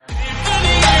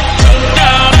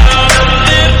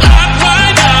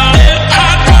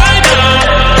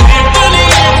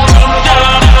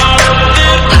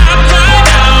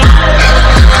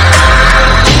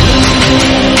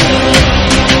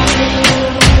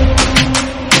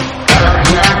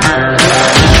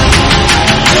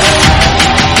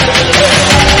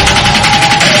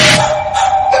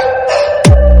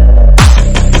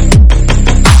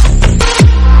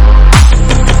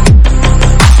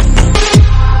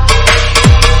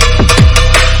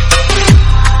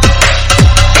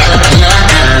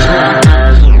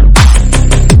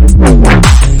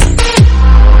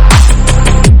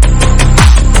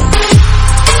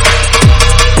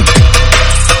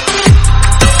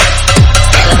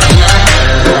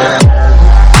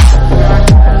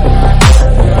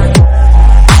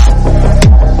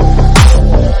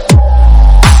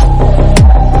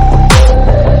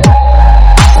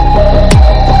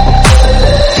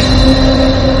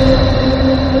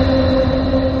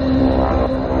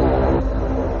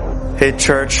Hey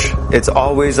church, it's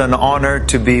always an honor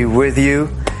to be with you.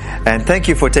 And thank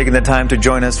you for taking the time to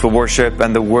join us for worship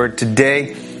and the Word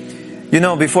today. You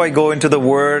know, before I go into the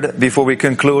Word, before we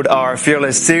conclude our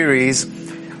Fearless series,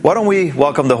 why don't we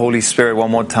welcome the Holy Spirit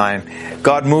one more time?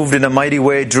 God moved in a mighty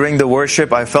way during the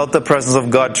worship. I felt the presence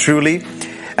of God truly.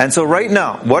 And so right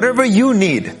now, whatever you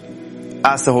need,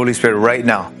 ask the Holy Spirit right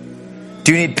now.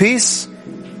 Do you need peace?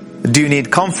 Do you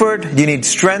need comfort? Do you need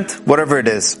strength? Whatever it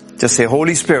is, just say,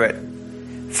 Holy Spirit,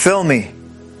 fill me.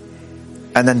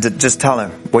 And then just tell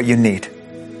Him what you need.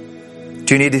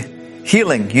 Do you need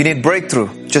healing? You need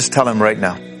breakthrough? Just tell Him right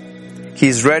now.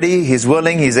 He's ready. He's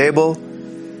willing. He's able.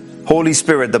 Holy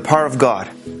Spirit, the power of God.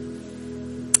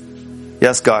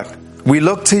 Yes, God. We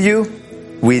look to you.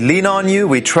 We lean on you.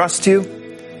 We trust you.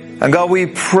 And God, we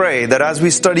pray that as we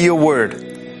study your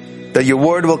word, that your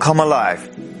word will come alive.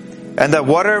 And that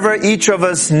whatever each of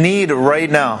us need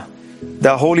right now,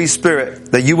 the Holy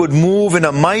Spirit, that you would move in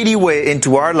a mighty way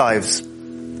into our lives.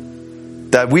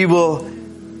 That we will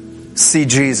see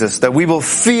Jesus. That we will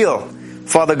feel,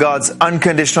 Father God's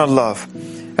unconditional love.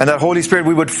 And that Holy Spirit,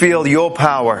 we would feel your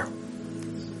power.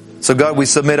 So God, we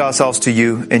submit ourselves to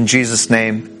you in Jesus'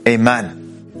 name.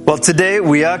 Amen. Well, today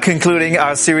we are concluding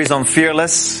our series on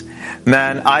Fearless.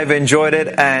 Man, I've enjoyed it,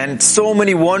 and so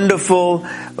many wonderful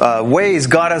ways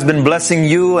God has been blessing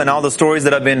you, and all the stories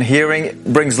that I've been hearing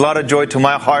brings a lot of joy to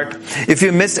my heart. If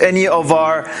you missed any of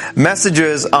our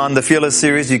messages on the Fearless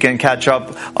series, you can catch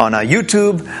up on our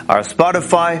YouTube, our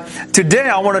Spotify. Today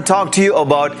I want to talk to you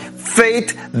about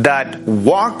faith that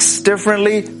walks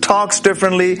differently, talks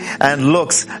differently, and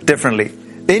looks differently.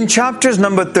 In chapters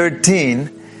number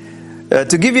 13,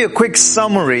 to give you a quick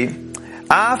summary,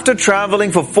 after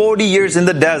traveling for 40 years in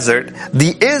the desert,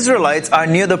 the Israelites are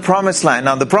near the Promised Land.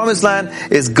 Now, the Promised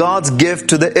Land is God's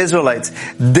gift to the Israelites.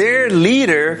 Their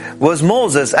leader was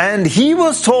Moses, and he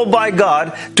was told by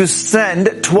God to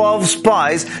send 12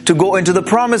 spies to go into the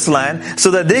Promised Land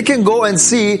so that they can go and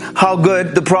see how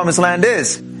good the Promised Land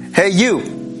is. Hey,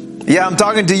 you. Yeah, I'm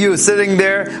talking to you, sitting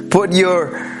there. Put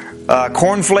your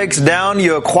cornflakes down,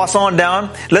 your croissant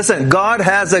down. Listen, God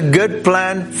has a good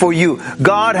plan for you.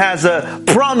 God has a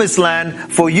promised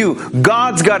land for you.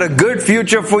 God's got a good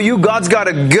future for you. God's got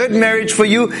a good marriage for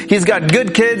you. He's got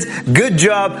good kids, good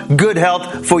job, good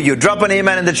health for you. Drop an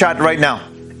amen in the chat right now.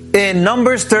 In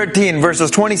Numbers 13,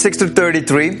 verses 26 to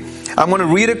 33, I'm going to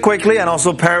read it quickly and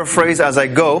also paraphrase as I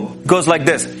go. It goes like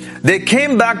this. They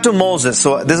came back to Moses.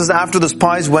 So this is after the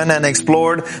spies went and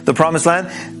explored the Promised Land.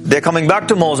 They're coming back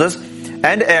to Moses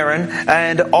and Aaron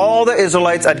and all the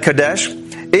Israelites at Kadesh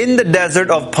in the desert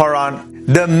of Paran.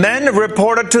 The men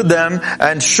reported to them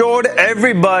and showed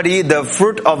everybody the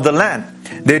fruit of the land.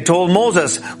 They told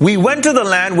Moses, we went to the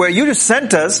land where you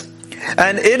sent us,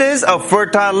 and it is a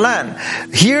fertile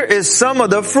land. Here is some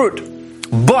of the fruit.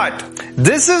 But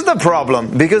this is the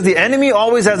problem, because the enemy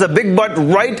always has a big but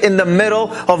right in the middle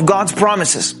of God's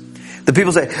promises. The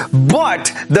people say,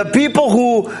 but the people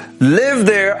who live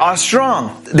there are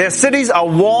strong. Their cities are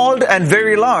walled and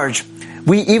very large.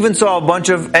 We even saw a bunch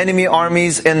of enemy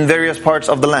armies in various parts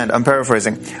of the land. I'm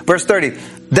paraphrasing. Verse 30.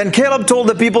 Then Caleb told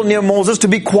the people near Moses to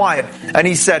be quiet. And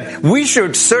he said, we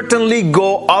should certainly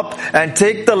go up and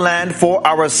take the land for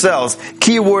ourselves.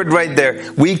 Key word right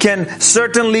there. We can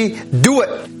certainly do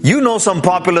it. You know some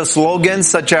popular slogans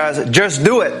such as, just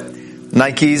do it.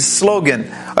 Nike's slogan.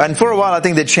 And for a while I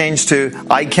think they changed to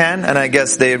I can, and I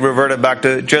guess they reverted back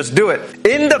to just do it.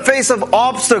 In the face of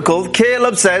obstacle,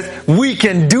 Caleb says, we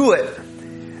can do it.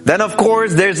 Then of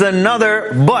course there's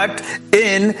another but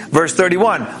in verse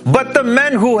 31. But the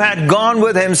men who had gone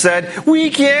with him said,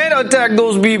 we can't attack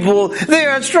those people. They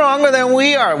are stronger than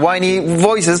we are. Whiny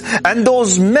voices. And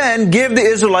those men gave the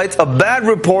Israelites a bad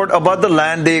report about the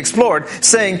land they explored,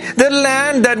 saying, the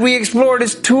land that we explored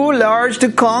is too large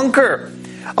to conquer.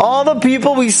 All the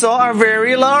people we saw are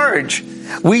very large.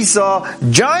 We saw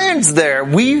giants there.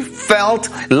 We felt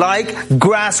like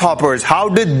grasshoppers. How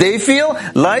did they feel?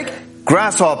 Like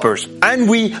grasshoppers. And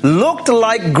we looked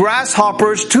like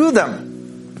grasshoppers to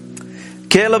them.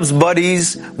 Caleb's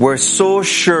buddies were so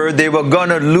sure they were going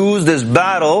to lose this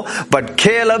battle, but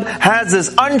Caleb has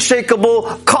this unshakable,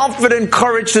 confident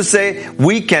courage to say,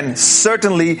 we can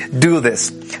certainly do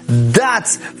this.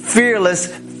 That's fearless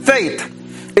faith.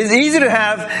 It's easy to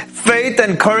have faith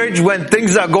and courage when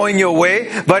things are going your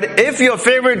way, but if your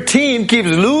favorite team keeps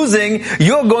losing,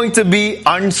 you're going to be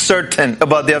uncertain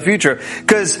about their future.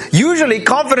 Because usually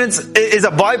confidence is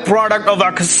a byproduct of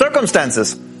our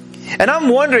circumstances. And I'm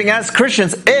wondering, as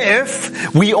Christians,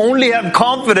 if we only have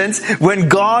confidence when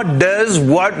God does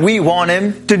what we want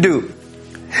Him to do.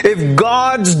 If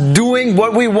God's doing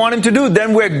what we want Him to do,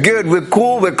 then we're good, we're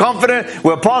cool, we're confident,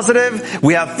 we're positive,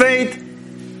 we have faith.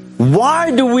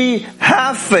 Why do we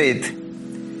have faith?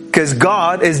 Because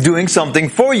God is doing something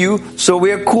for you, so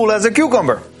we're cool as a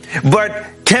cucumber. But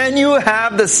can you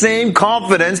have the same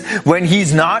confidence when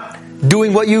He's not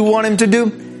doing what you want Him to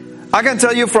do? I can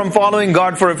tell you from following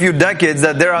God for a few decades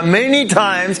that there are many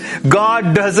times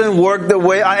God doesn't work the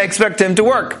way I expect Him to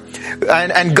work.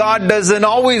 And God doesn't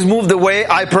always move the way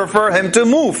I prefer Him to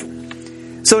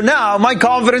move. So now my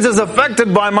confidence is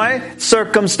affected by my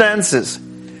circumstances.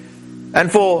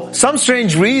 And for some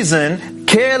strange reason,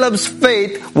 Caleb's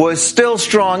faith was still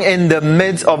strong in the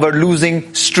midst of a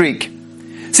losing streak.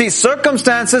 See,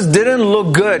 circumstances didn't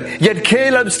look good, yet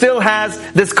Caleb still has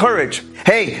this courage.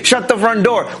 Hey, shut the front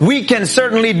door. We can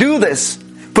certainly do this.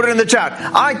 Put it in the chat.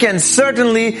 I can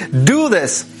certainly do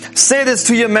this. Say this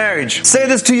to your marriage. Say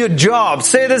this to your job.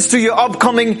 Say this to your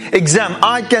upcoming exam.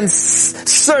 I can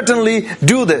certainly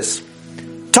do this.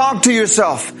 Talk to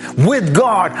yourself. With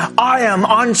God, I am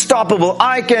unstoppable.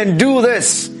 I can do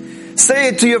this. Say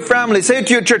it to your family. Say it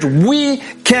to your church. We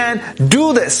can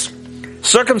do this.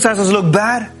 Circumstances look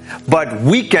bad, but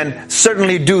we can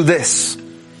certainly do this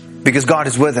because God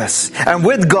is with us. And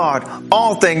with God,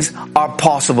 all things are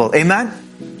possible.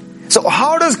 Amen? So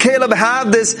how does Caleb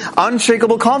have this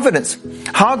unshakable confidence?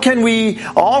 How can we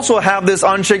also have this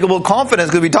unshakable confidence?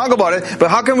 Because we talk about it,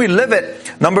 but how can we live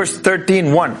it? Numbers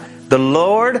 13:1. The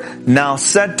Lord now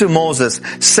said to Moses,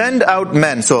 send out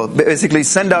men, so basically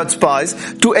send out spies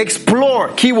to explore,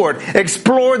 keyword,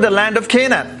 explore the land of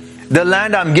Canaan. The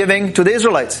land I'm giving to the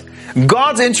Israelites.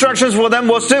 God's instructions for them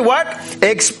was to what?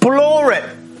 Explore it.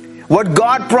 What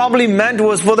God probably meant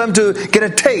was for them to get a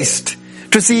taste,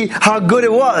 to see how good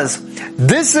it was.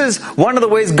 This is one of the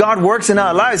ways God works in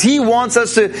our lives. He wants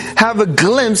us to have a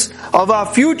glimpse of our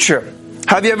future.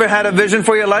 Have you ever had a vision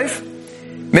for your life?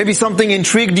 Maybe something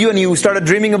intrigued you and you started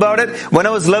dreaming about it. When I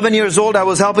was 11 years old, I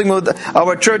was helping with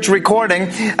our church recording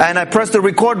and I pressed the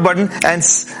record button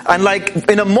and like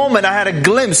in a moment I had a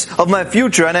glimpse of my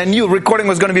future and I knew recording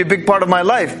was going to be a big part of my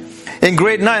life. In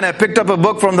grade 9, I picked up a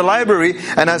book from the library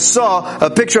and I saw a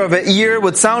picture of an ear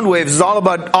with sound waves. It's all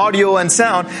about audio and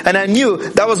sound and I knew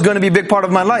that was going to be a big part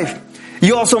of my life.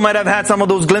 You also might have had some of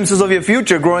those glimpses of your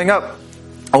future growing up.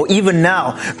 Or even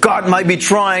now, God might be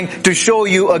trying to show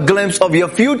you a glimpse of your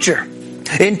future.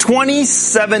 In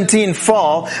 2017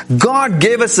 fall, God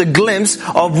gave us a glimpse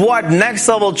of what Next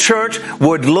Level Church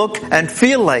would look and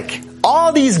feel like.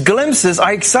 All these glimpses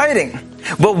are exciting.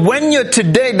 But when your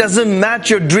today doesn't match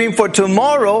your dream for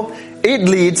tomorrow, it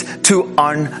leads to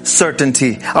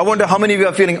uncertainty. I wonder how many of you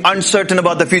are feeling uncertain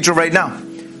about the future right now.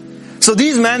 So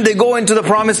these men, they go into the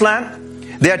promised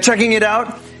land. They are checking it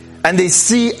out. And they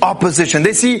see opposition.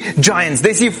 They see giants.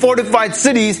 They see fortified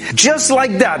cities. Just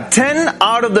like that, 10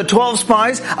 out of the 12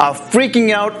 spies are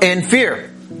freaking out in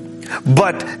fear.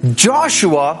 But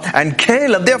Joshua and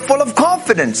Caleb, they're full of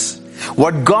confidence.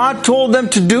 What God told them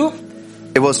to do,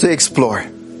 it was to explore.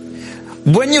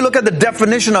 When you look at the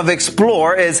definition of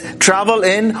explore is travel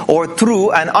in or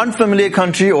through an unfamiliar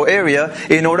country or area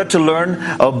in order to learn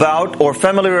about or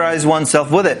familiarize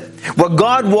oneself with it. What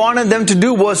God wanted them to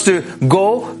do was to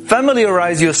go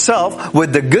familiarize yourself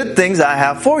with the good things I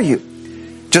have for you.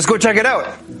 Just go check it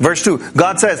out. Verse 2,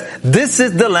 God says, this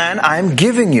is the land I am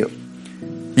giving you.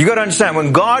 You got to understand,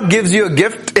 when God gives you a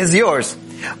gift, it's yours.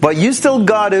 But you still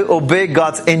got to obey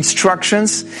God's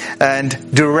instructions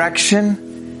and direction.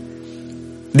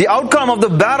 The outcome of the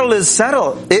battle is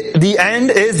settled. The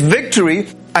end is victory,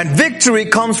 and victory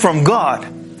comes from God.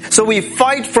 So we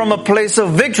fight from a place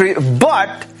of victory,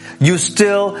 but you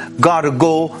still gotta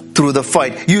go through the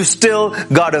fight. You still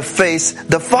gotta face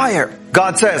the fire.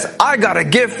 God says, I got a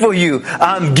gift for you.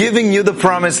 I'm giving you the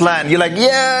promised land. You're like,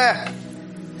 yeah,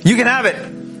 you can have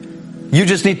it. You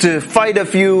just need to fight a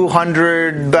few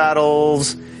hundred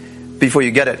battles before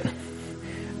you get it.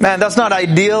 Man, that's not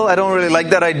ideal. I don't really like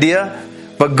that idea.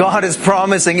 But God is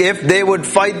promising if they would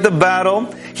fight the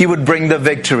battle, He would bring the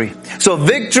victory. So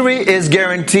victory is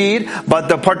guaranteed, but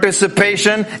the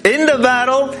participation in the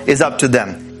battle is up to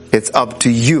them. It's up to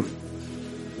you.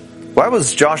 Why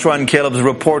was Joshua and Caleb's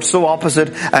report so opposite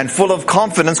and full of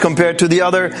confidence compared to the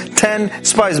other 10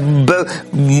 spies?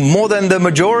 More than the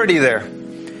majority there.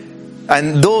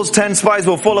 And those 10 spies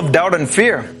were full of doubt and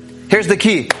fear. Here's the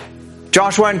key.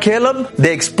 Joshua and Caleb,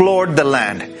 they explored the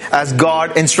land as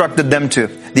God instructed them to.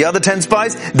 The other 10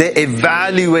 spies, they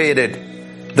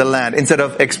evaluated the land instead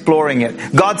of exploring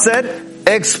it. God said,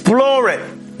 explore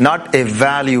it, not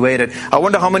evaluate it. I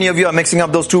wonder how many of you are mixing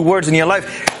up those two words in your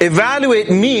life. Evaluate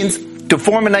means to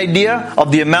form an idea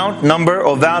of the amount, number,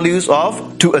 or values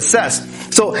of to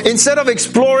assess. So instead of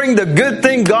exploring the good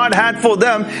thing God had for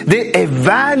them, they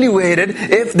evaluated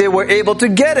if they were able to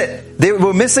get it. They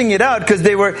were missing it out because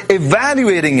they were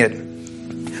evaluating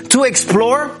it. To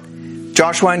explore,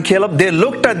 Joshua and Caleb, they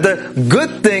looked at the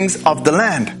good things of the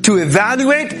land. To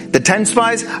evaluate, the 10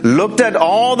 spies looked at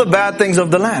all the bad things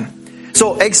of the land.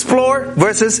 So explore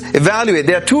versus evaluate.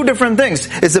 They are two different things.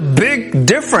 It's a big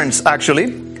difference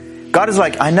actually. God is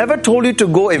like, I never told you to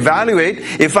go evaluate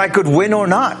if I could win or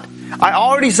not. I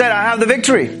already said I have the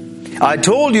victory. I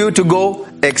told you to go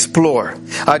explore.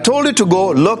 I told you to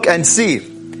go look and see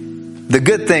the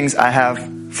good things I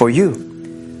have for you.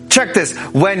 Check this.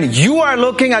 When you are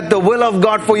looking at the will of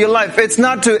God for your life, it's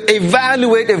not to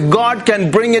evaluate if God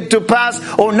can bring it to pass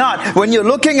or not. When you're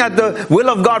looking at the will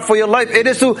of God for your life, it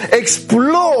is to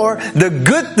explore the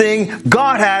good thing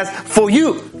God has for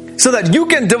you, so that you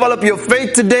can develop your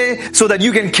faith today, so that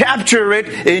you can capture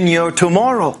it in your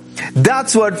tomorrow.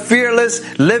 That's what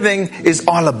fearless living is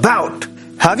all about.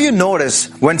 Have you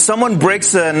noticed when someone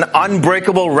breaks an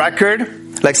unbreakable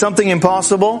record, like something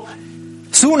impossible,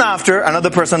 soon after, another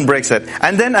person breaks it.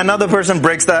 And then another person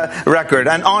breaks the record.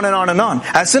 And on and on and on.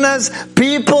 As soon as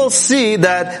people see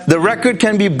that the record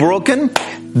can be broken,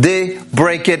 they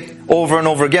break it over and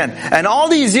over again. And all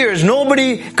these years,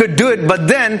 nobody could do it. But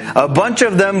then a bunch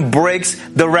of them breaks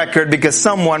the record because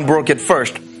someone broke it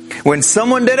first. When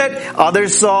someone did it,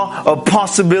 others saw a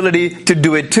possibility to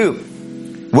do it too.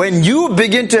 When you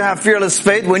begin to have fearless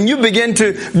faith, when you begin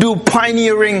to do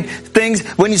pioneering things,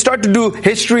 when you start to do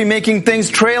history-making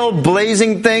things,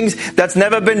 trailblazing things that's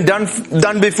never been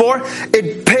done before,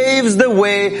 it paves the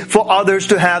way for others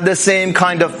to have the same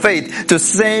kind of faith,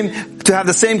 to have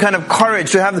the same kind of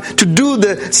courage, to do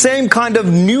the same kind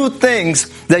of new things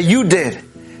that you did.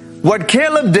 What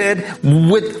Caleb did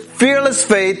with fearless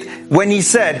faith when he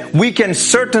said, we can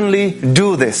certainly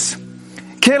do this.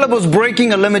 Caleb was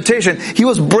breaking a limitation. He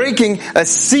was breaking a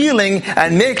ceiling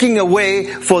and making a way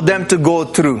for them to go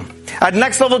through. At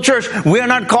Next Level Church, we are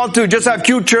not called to just have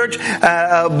cute church,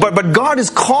 but God is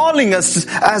calling us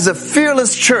as a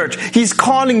fearless church. He's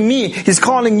calling me, He's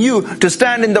calling you to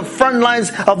stand in the front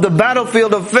lines of the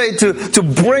battlefield of faith, to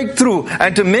break through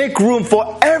and to make room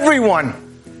for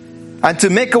everyone and to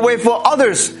make a way for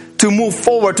others to move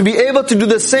forward, to be able to do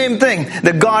the same thing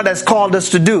that God has called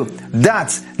us to do.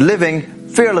 That's living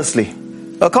fearlessly.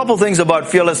 A couple things about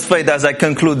fearless faith as I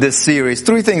conclude this series.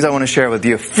 3 things I want to share with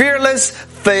you. Fearless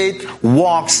faith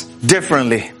walks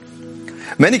differently.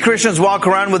 Many Christians walk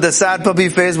around with a sad puppy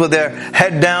face, with their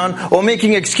head down, or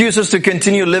making excuses to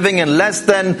continue living in less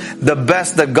than the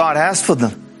best that God has for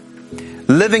them.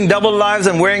 Living double lives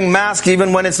and wearing masks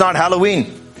even when it's not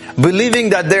Halloween. Believing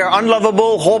that they are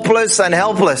unlovable, hopeless, and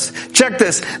helpless. Check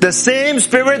this. The same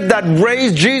Spirit that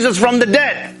raised Jesus from the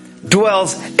dead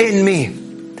dwells in me.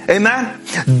 Amen?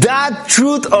 That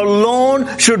truth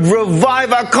alone should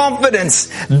revive our confidence.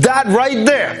 That right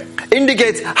there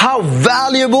indicates how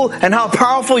valuable and how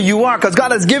powerful you are, because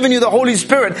God has given you the Holy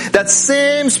Spirit, that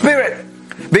same Spirit.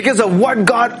 Because of what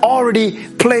God already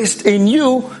placed in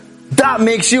you, that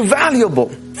makes you valuable.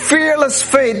 Fearless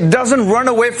faith doesn't run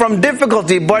away from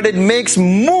difficulty, but it makes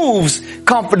moves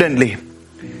confidently.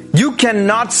 You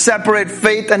cannot separate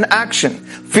faith and action.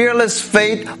 Fearless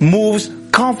faith moves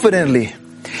confidently.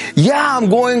 Yeah, I'm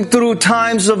going through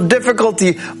times of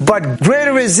difficulty, but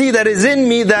greater is He that is in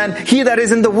me than he that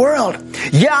is in the world.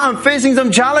 Yeah, I'm facing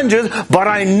some challenges, but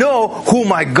I know who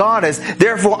my God is.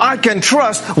 Therefore, I can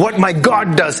trust what my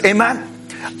God does. Amen?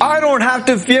 I don't have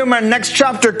to fear my next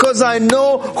chapter because I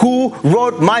know who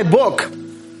wrote my book.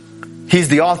 He's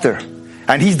the author.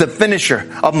 And He's the finisher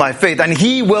of my faith. And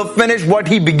He will finish what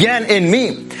He began in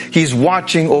me. He's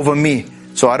watching over me.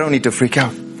 So I don't need to freak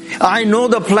out. I know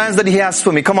the plans that He has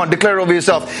for me. Come on, declare it over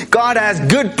yourself. God has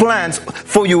good plans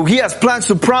for you. He has plans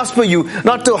to prosper you,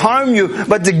 not to harm you,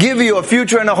 but to give you a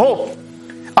future and a hope.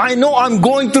 I know I'm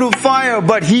going through fire,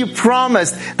 but He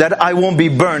promised that I won't be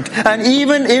burnt. And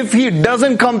even if He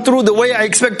doesn't come through the way I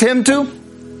expect Him to,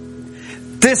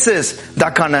 this is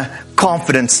that kind of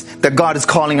confidence that God is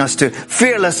calling us to.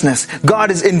 Fearlessness. God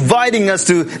is inviting us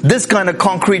to this kind of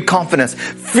concrete confidence.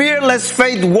 Fearless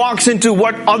faith walks into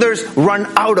what others run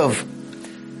out of.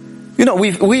 You know,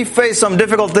 we faced some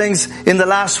difficult things in the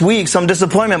last week, some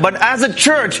disappointment. But as a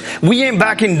church, we ain't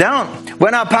backing down.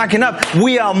 We're not packing up.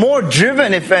 We are more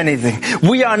driven, if anything.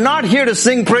 We are not here to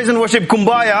sing praise and worship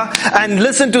kumbaya and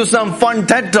listen to some fun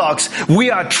TED Talks.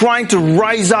 We are trying to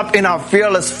rise up in our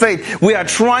fearless faith. We are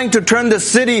trying to turn the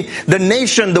city, the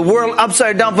nation, the world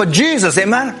upside down for Jesus.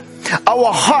 Amen?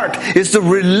 Our heart is to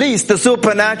release the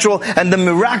supernatural and the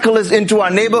miraculous into our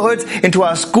neighborhoods, into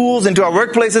our schools, into our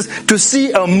workplaces, to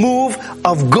see a move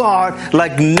of God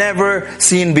like never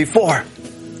seen before.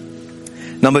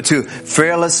 Number 2,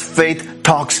 fearless faith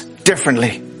talks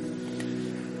differently.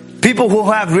 People who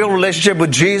have real relationship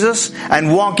with Jesus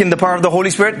and walk in the power of the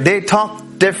Holy Spirit, they talk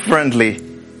differently.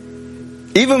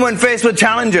 Even when faced with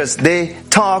challenges, they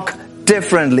talk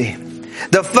differently.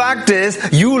 The fact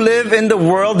is, you live in the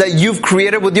world that you've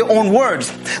created with your own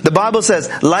words. The Bible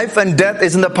says, life and death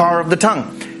is in the power of the tongue.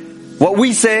 What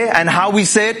we say and how we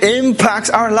say it impacts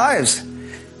our lives.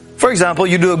 For example,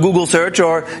 you do a Google search,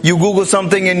 or you Google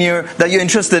something that you're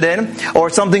interested in, or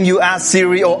something you ask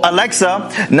Siri or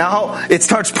Alexa. Now it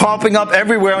starts popping up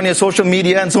everywhere on your social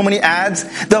media and so many ads.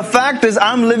 The fact is,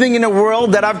 I'm living in a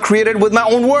world that I've created with my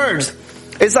own words.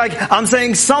 It's like I'm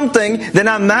saying something, then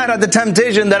I'm mad at the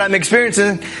temptation that I'm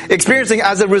experiencing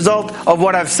as a result of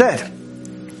what I've said.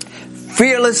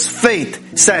 Fearless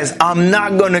faith says, I'm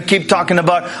not going to keep talking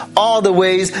about all the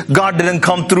ways God didn't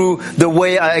come through the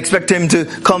way I expect Him to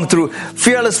come through.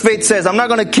 Fearless faith says, I'm not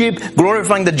going to keep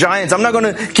glorifying the giants. I'm not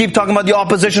going to keep talking about the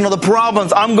opposition or the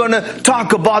problems. I'm going to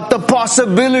talk about the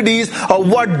possibilities of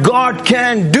what God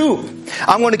can do.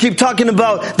 I'm going to keep talking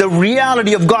about the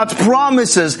reality of God's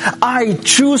promises. I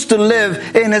choose to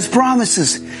live in His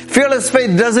promises. Fearless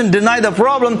faith doesn't deny the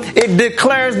problem. It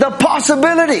declares the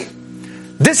possibility.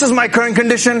 This is my current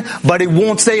condition, but it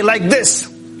won't stay like this.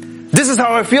 This is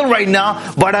how I feel right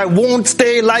now, but I won't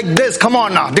stay like this. Come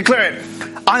on now, declare it.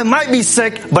 I might be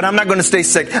sick, but I'm not going to stay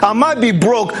sick. I might be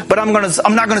broke, but I'm not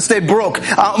going to stay broke.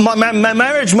 My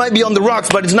marriage might be on the rocks,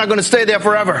 but it's not going to stay there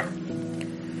forever.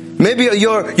 Maybe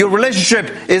your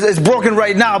relationship is broken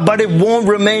right now, but it won't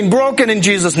remain broken in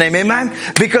Jesus' name. Amen?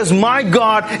 Because my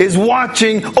God is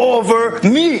watching over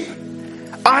me.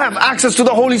 I have access to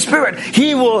the Holy Spirit.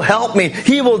 He will help me.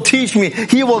 He will teach me.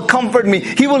 He will comfort me.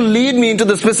 He will lead me into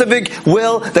the specific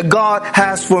will that God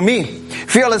has for me.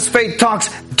 Fearless faith talks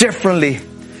differently.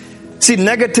 See,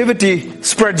 negativity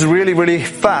spreads really, really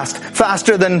fast.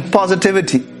 Faster than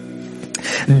positivity.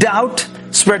 Doubt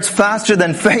spreads faster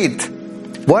than faith.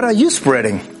 What are you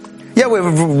spreading? Yeah,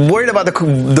 we're worried about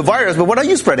the virus, but what are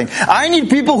you spreading? I need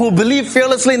people who believe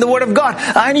fearlessly in the Word of God.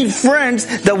 I need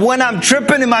friends that when I'm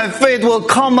tripping in my faith will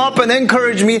come up and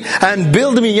encourage me and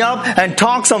build me up and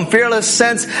talk some fearless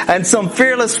sense and some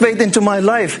fearless faith into my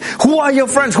life. Who are your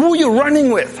friends? Who are you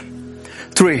running with?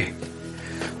 3.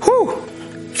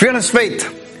 Fearless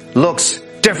faith looks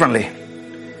differently.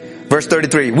 Verse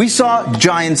 33, we saw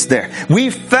giants there. We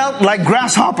felt like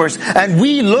grasshoppers, and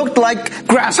we looked like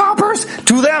grasshoppers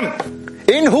to them.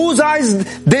 In whose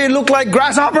eyes they look like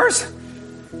grasshoppers?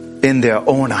 In their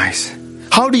own eyes.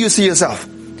 How do you see yourself?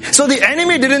 So the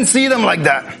enemy didn't see them like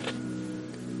that.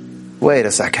 Wait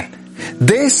a second.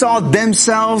 They saw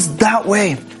themselves that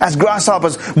way, as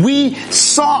grasshoppers. We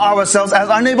saw ourselves as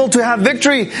unable to have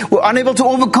victory. We're unable to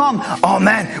overcome. Oh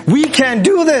man, we can't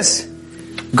do this.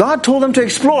 God told them to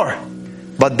explore,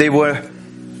 but they were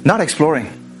not exploring.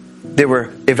 They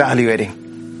were evaluating.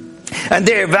 And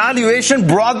their evaluation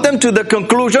brought them to the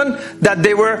conclusion that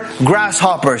they were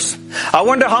grasshoppers. I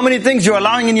wonder how many things you're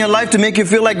allowing in your life to make you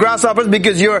feel like grasshoppers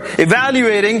because you're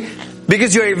evaluating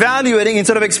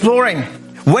instead of exploring.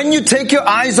 When you take your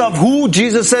eyes off who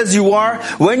Jesus says you are,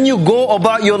 when you go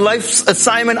about your life's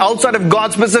assignment outside of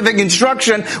God's specific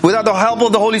instruction without the help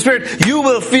of the Holy Spirit, you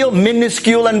will feel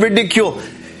minuscule and ridicule.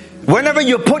 Whenever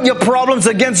you put your problems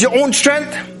against your own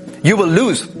strength, you will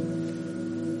lose.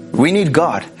 We need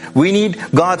God. We need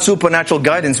God's supernatural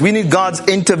guidance. We need God's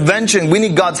intervention. We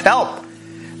need God's help.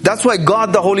 That's why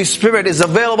God, the Holy Spirit, is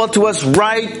available to us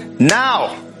right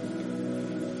now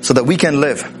so that we can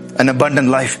live an abundant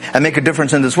life and make a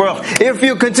difference in this world. If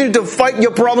you continue to fight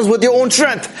your problems with your own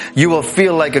strength, you will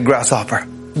feel like a grasshopper.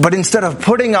 But instead of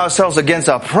putting ourselves against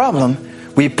our problem,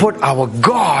 we put our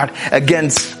God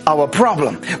against our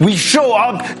problem. We show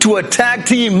up to a tag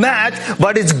team match,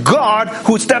 but it's God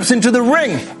who steps into the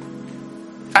ring.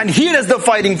 And He does the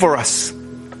fighting for us.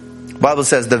 The Bible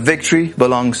says the victory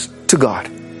belongs to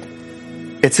God.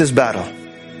 It's His battle.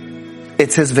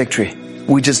 It's His victory.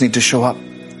 We just need to show up.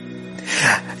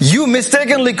 You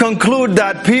mistakenly conclude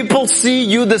that people see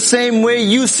you the same way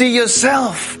you see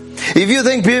yourself. If you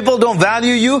think people don't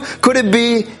value you, could it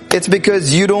be it's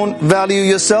because you don't value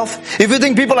yourself? If you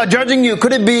think people are judging you,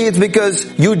 could it be it's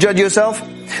because you judge yourself?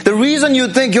 The reason you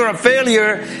think you're a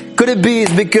failure, could it be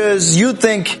it's because you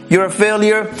think you're a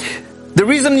failure? The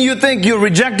reason you think you're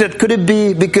rejected, could it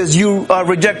be because you are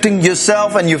rejecting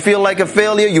yourself and you feel like a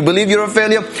failure, you believe you're a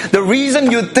failure? The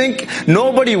reason you think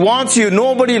nobody wants you,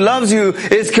 nobody loves you,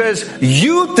 is because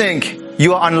you think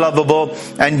you are unlovable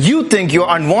and you think you're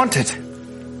unwanted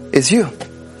is you.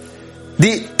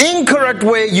 The incorrect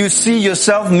way you see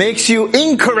yourself makes you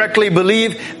incorrectly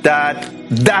believe that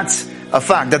that's a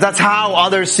fact, that's how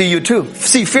others see you too.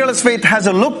 See, fearless faith has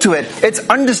a look to it. It's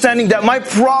understanding that my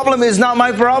problem is not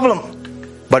my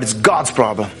problem, but it's God's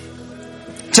problem.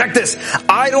 Check this.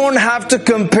 I don't have to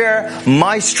compare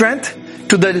my strength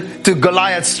to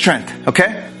Goliath's strength,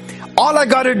 okay? All I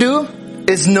gotta do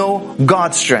is know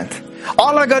God's strength.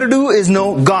 All I gotta do is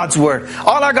know God's word.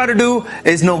 All I gotta do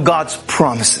is know God's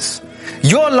promises.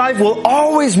 Your life will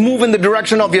always move in the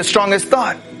direction of your strongest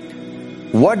thought.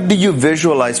 What do you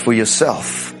visualize for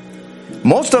yourself?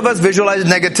 Most of us visualize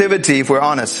negativity, if we're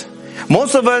honest.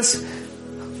 Most of us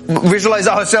visualize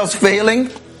ourselves failing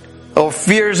or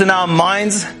fears in our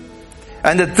minds.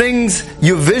 And the things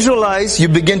you visualize, you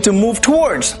begin to move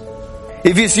towards.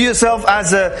 If you see yourself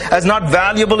as not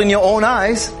valuable in your own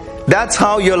eyes, that's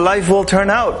how your life will turn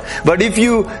out. But if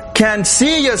you can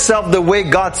see yourself the way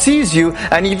God sees you,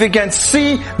 and if you can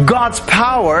see God's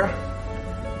power,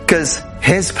 because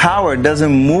His power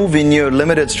doesn't move in your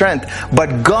limited strength,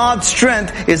 but God's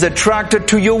strength is attracted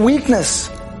to your weakness.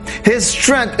 His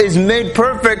strength is made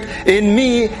perfect in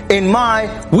me, in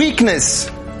my weakness.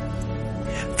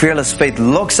 Fearless faith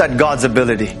looks at God's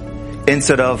ability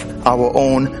instead of our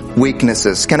own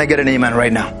weaknesses. Can I get an amen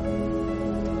right now?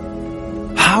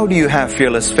 How do you have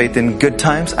fearless faith in good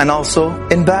times and also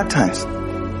in bad times?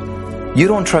 You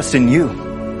don't trust in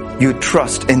you. You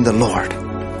trust in the Lord.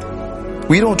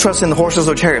 We don't trust in the horses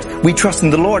or chariots. We trust in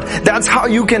the Lord. That's how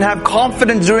you can have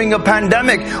confidence during a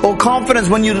pandemic, or confidence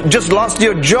when you just lost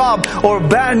your job, or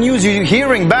bad news you're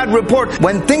hearing, bad report.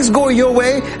 When things go your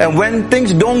way and when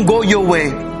things don't go your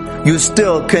way, you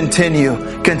still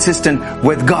continue consistent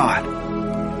with God.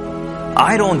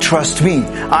 I don't trust me.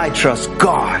 I trust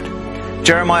God.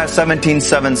 Jeremiah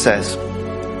 17:7 says,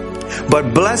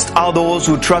 "But blessed are those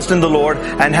who trust in the Lord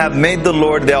and have made the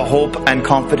Lord their hope and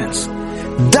confidence."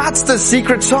 That's the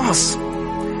secret sauce.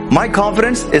 My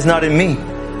confidence is not in me.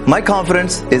 My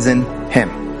confidence is in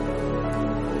Him.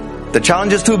 The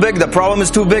challenge is too big. The problem is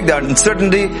too big. The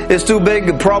uncertainty is too big.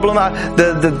 The problem,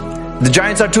 the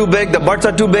giants are too big. The birds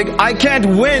are too big. I can't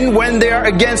win when they are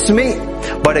against me.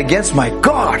 But against my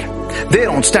God, they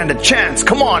don't stand a chance.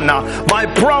 Come on now. My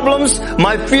problems,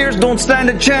 my fears don't stand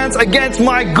a chance against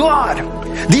my God.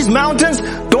 These mountains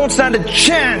don't stand a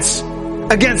chance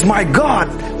against my God.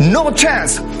 No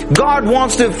chance. God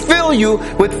wants to fill you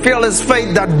with fearless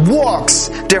faith that walks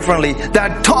differently,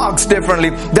 that talks differently,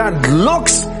 that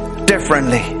looks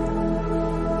differently.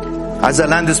 As I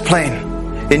land this plane,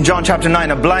 in John chapter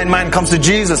 9, a blind man comes to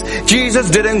Jesus. Jesus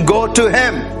didn't go to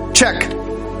him. Check.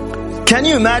 Can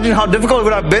you imagine how difficult it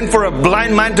would have been for a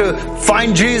blind man to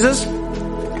find Jesus?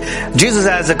 Jesus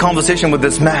has a conversation with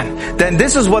this man. Then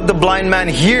this is what the blind man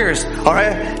hears.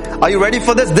 Alright? Are you ready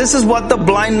for this? This is what the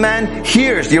blind man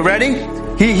hears. You ready?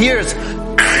 He hears.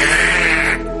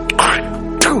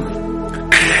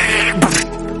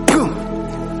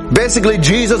 Basically,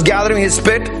 Jesus gathering his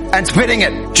spit and spitting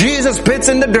it. Jesus spits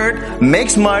in the dirt,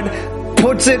 makes mud,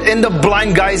 puts it in the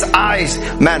blind guy's eyes.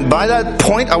 Man, by that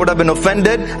point, I would have been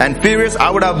offended and furious. I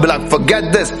would have been like,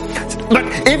 forget this. But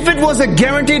if it was a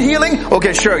guaranteed healing,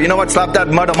 okay, sure, you know what, slap that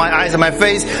mud on my eyes and my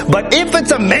face. But if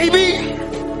it's a maybe,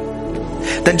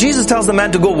 then Jesus tells the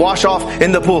man to go wash off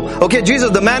in the pool. Okay,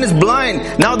 Jesus, the man is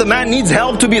blind. Now the man needs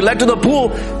help to be led to the pool,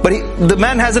 but the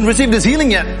man hasn't received his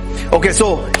healing yet. Okay,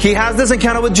 so he has this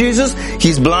encounter with Jesus.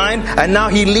 He's blind, and now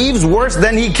he leaves worse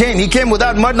than he came. He came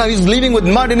without mud, now he's leaving with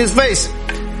mud in his face.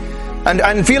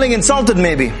 And feeling insulted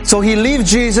maybe. So he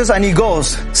leaves Jesus and he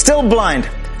goes, still blind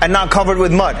and now covered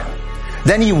with mud.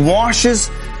 Then he washes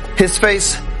his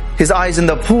face, his eyes in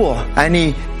the pool, and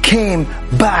he came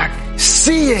back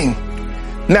seeing.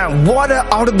 Man, what an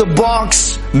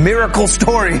out-of-the-box miracle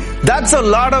story. That's a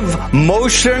lot of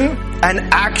motion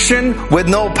and action with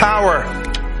no power.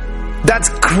 That's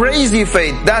crazy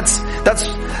faith.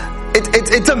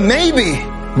 It's a maybe.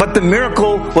 But the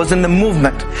miracle was in the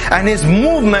movement. And his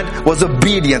movement was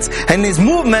obedience. And his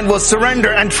movement was surrender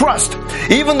and trust.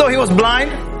 Even though he was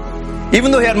blind,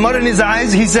 even though he had mud in his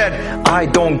eyes, he said, I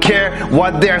don't care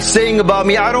what they're saying about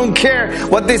me. I don't care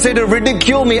what they say to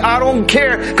ridicule me. I don't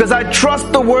care, because I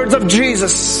trust the words of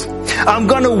Jesus. I'm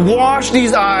going to wash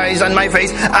these eyes and my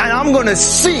face, and I'm going to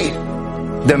see.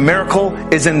 The miracle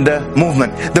is in the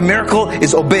movement. The miracle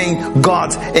is obeying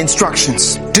God's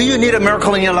instructions. Do you need a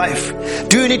miracle in your life?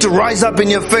 Do you need to rise up in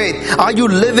your faith? Are you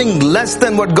living less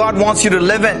than what God wants you to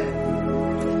live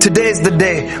in? Today is the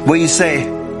day where you say,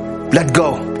 let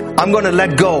go. I'm going to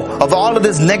let go of all of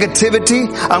this negativity.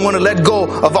 I'm going to let go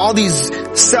of all these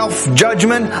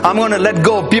self-judgment. I'm going to let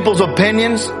go of people's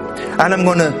opinions. And I'm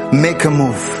going to make a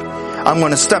move. I'm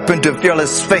going to step into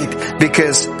fearless faith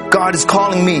because God is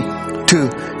calling me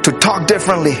to talk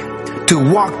differently,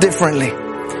 to walk differently,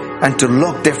 and to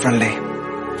look differently.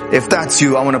 If that's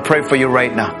you, I want to pray for you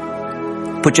right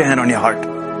now. Put your hand on your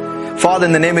heart. Father,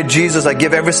 in the name of Jesus, I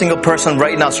give every single person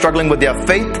right now struggling with their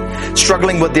faith,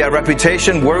 struggling with their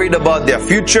reputation, worried about their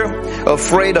future,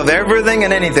 afraid of everything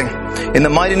and anything. In the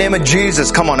mighty name of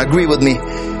Jesus, come on, agree with me.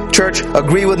 Church,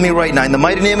 agree with me right now. In the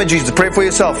mighty name of Jesus, pray for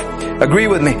yourself. Agree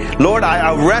with me. Lord,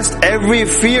 I arrest every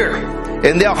fear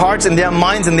in their hearts, in their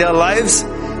minds, in their lives.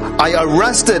 I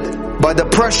arrest it by the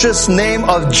precious name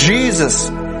of Jesus.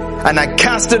 And I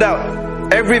cast it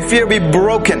out. Every fear be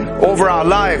broken over our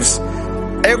lives.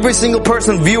 Every single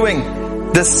person viewing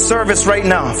this service right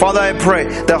now, Father, I pray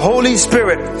the Holy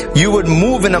Spirit, you would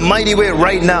move in a mighty way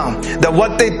right now. That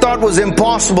what they thought was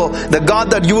impossible, that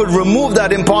God, that you would remove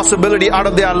that impossibility out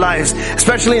of their lives,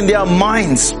 especially in their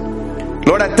minds.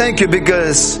 Lord, I thank you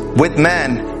because with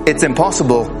man, it's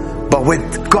impossible, but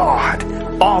with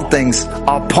God, all things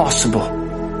are possible.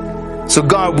 So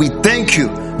God, we thank you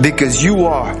because you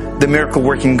are the miracle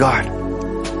working God.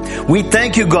 We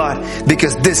thank you, God,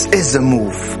 because this is a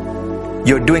move.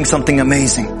 You're doing something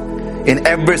amazing in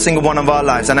every single one of our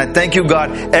lives. And I thank you,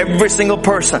 God, every single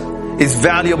person is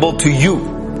valuable to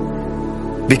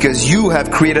you because you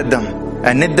have created them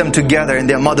and knit them together in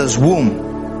their mother's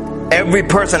womb. Every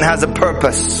person has a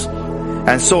purpose.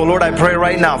 And so, Lord, I pray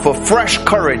right now for fresh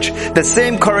courage, the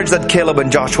same courage that Caleb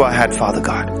and Joshua had, Father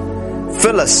God.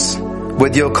 Fill us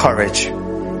with your courage.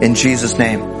 In Jesus'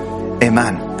 name,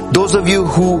 amen. Those of you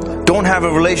who don't have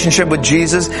a relationship with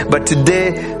Jesus, but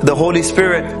today the Holy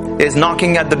Spirit is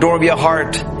knocking at the door of your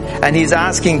heart and He's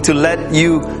asking to let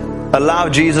you allow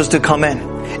Jesus to come in.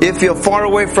 If you're far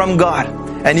away from God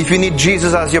and if you need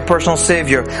Jesus as your personal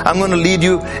Savior, I'm going to lead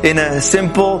you in a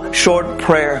simple, short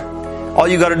prayer. All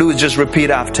you got to do is just repeat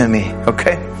after me,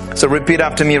 okay? So repeat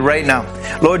after me right now.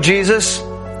 Lord Jesus,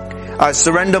 I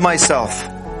surrender myself.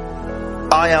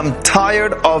 I am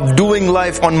tired of doing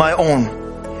life on my own.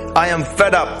 I am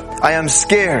fed up. I am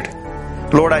scared.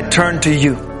 Lord, I turn to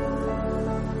you.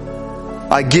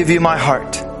 I give you my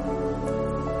heart.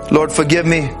 Lord, forgive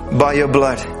me by your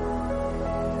blood.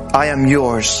 I am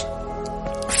yours.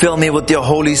 Fill me with your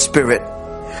Holy Spirit.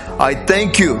 I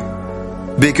thank you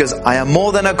because I am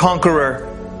more than a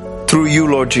conqueror through you,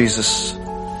 Lord Jesus.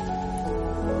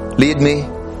 Lead me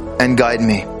and guide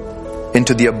me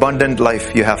into the abundant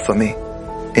life you have for me.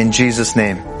 In Jesus'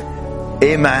 name.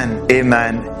 Amen,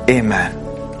 amen,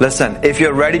 amen. Listen, if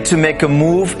you're ready to make a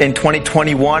move in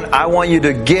 2021, I want you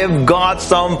to give God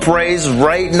some praise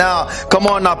right now. Come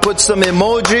on now, put some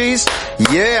emojis.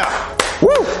 Yeah.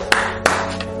 Woo.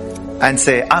 And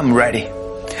say, I'm ready.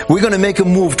 We're going to make a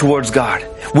move towards God.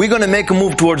 We're going to make a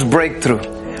move towards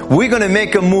breakthrough. We're going to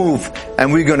make a move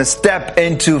and we're going to step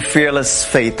into fearless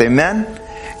faith. Amen.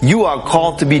 You are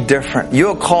called to be different.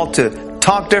 You're called to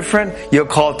talk different, you're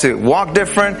called to walk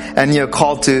different, and you're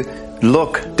called to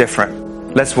look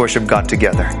different. Let's worship God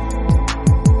together.